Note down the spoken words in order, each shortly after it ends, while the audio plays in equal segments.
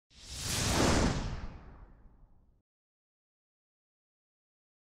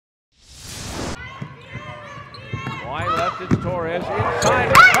distance. Torres inside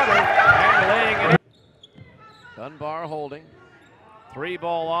the cutter and laying it in. Dunbar holding. 3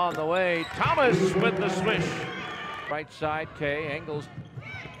 ball on the way. Thomas with the swish. Right side, Kay angles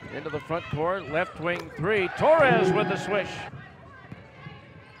into the front court. Left wing 3. Torres with the swish.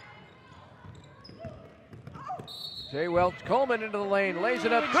 Jay Welch Coleman into the lane, lays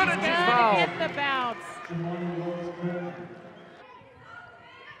it up, good, and she's fouled. Get the bounce.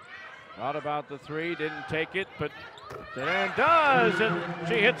 Thought about the 3, didn't take it, but Danan does, and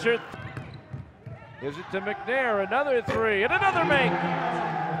she hits her. Gives it to McNair, another 3, and another make.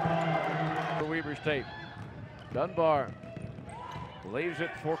 For Weber State. Dunbar leaves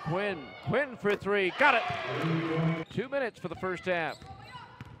it for Quinn. Quinn for 3, got it. 2 minutes for the first half.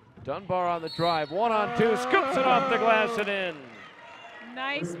 Dunbar on the drive, 1-on-2, scoops it off the glass and in.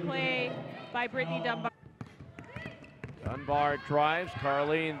 Nice play by Brittany Dunbar. Dunbar drives,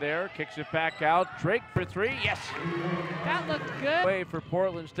 Carleen there, kicks it back out. Drake for 3, yes. That looked good. Way for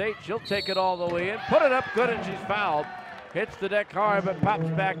Portland State, she'll take it all the way in, put it up good, and she's fouled. Hits the deck hard, but pops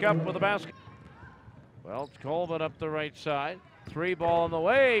back up with a basket. Welch Coleman up the right side. 3 ball on the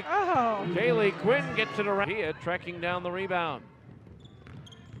way. Oh. Kaylee Quinn gets it around. Here, tracking down the rebound.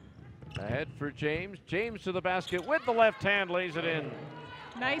 Ahead for James. James to the basket with the left hand, lays it in.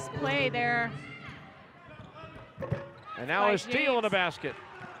 Nice play there. And now a steal in a basket.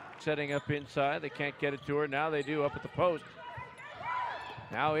 Setting up inside. They can't get it to her. Now they do up at the post.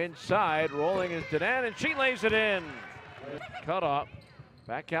 Now inside, rolling is Danan, and she lays it in. Cut off.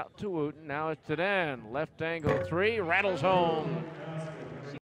 Back out to Wooten. Now it's Danan. Left angle 3, rattles home.